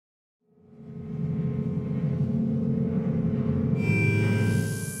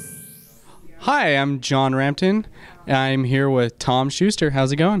Hi, I'm John Rampton. I'm here with Tom Schuster.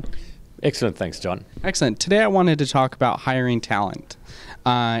 How's it going? Excellent, thanks, John. Excellent. Today I wanted to talk about hiring talent.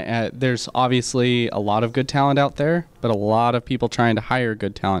 There's obviously a lot of good talent out there, but a lot of people trying to hire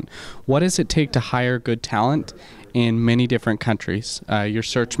good talent. What does it take to hire good talent in many different countries? Your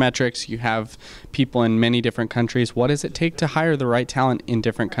SearchMetrics, you have people in many different countries. What does it take to hire the right talent in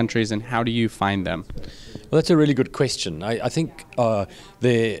different countries, and how do you find them? Well, that's a really good question. I think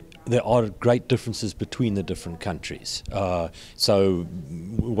there are great differences between the different countries. So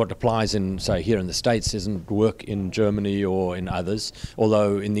what applies in, say, here in the States doesn't work in Germany or in others,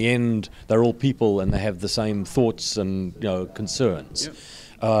 although in the end they're all people and they have the same thoughts and concerns.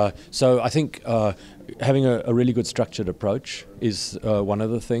 Yep. So I think having a really good structured approach is one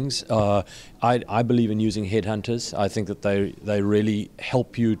of the things. I believe in using headhunters. I think that they really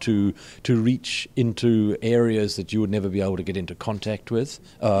help you to reach into areas that you would never be able to get into contact with.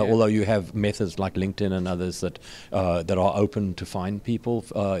 Although you have methods like LinkedIn and others that are open to find people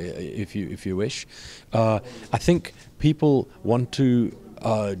if you wish. I think people want to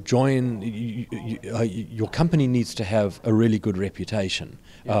join. Your company needs to have a really good reputation.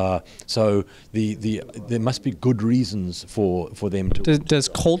 So there must be good reasons for them to. Does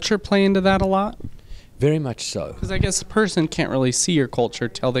culture play into that a lot? Very much so. Because I guess the person can't really see your culture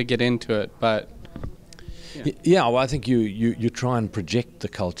till they get into it, but. Yeah, well, I think you try and project the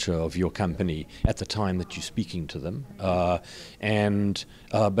culture of your company at the time that you're speaking to them, but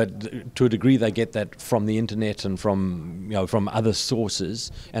to a degree they get that from the internet and from other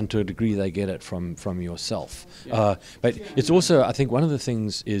sources, and to a degree they get it from yourself. Yeah. But it's also, I think, one of the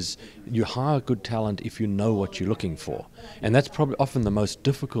things is you hire good talent if you know what you're looking for, and that's probably often the most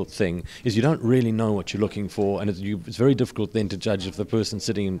difficult thing. Is you don't really know what you're looking for, and it's very difficult then to judge if the person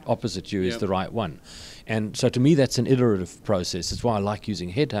sitting opposite you is the right one. And so to me that's an iterative process. That's why I like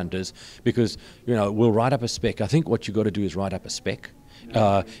using headhunters, because we'll write up a spec. I think what you've got to do is write up a spec.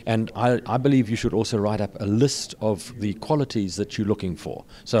 And I believe you should also write up a list of the qualities that you're looking for.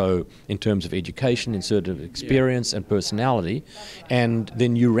 So in terms of education, in sort of experience and personality, and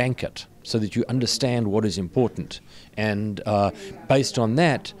then you rank it so that you understand what is important. And based on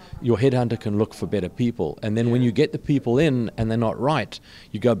that, your headhunter can look for better people. And then when you get the people in and they're not right,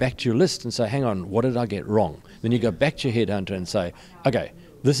 you go back to your list and say, hang on, what did I get wrong? Then you go back to your headhunter and say, okay,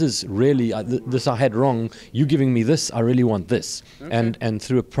 this is really, this I had wrong, you giving me this, I really want this. Okay. And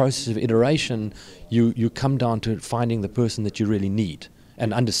through a process of iteration, you come down to finding the person that you really need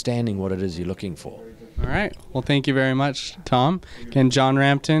and understanding what it is you're looking for. All right. Well, thank you very much, Tom. Again, John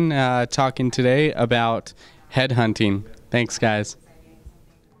Rampton talking today about headhunting. Thanks, guys.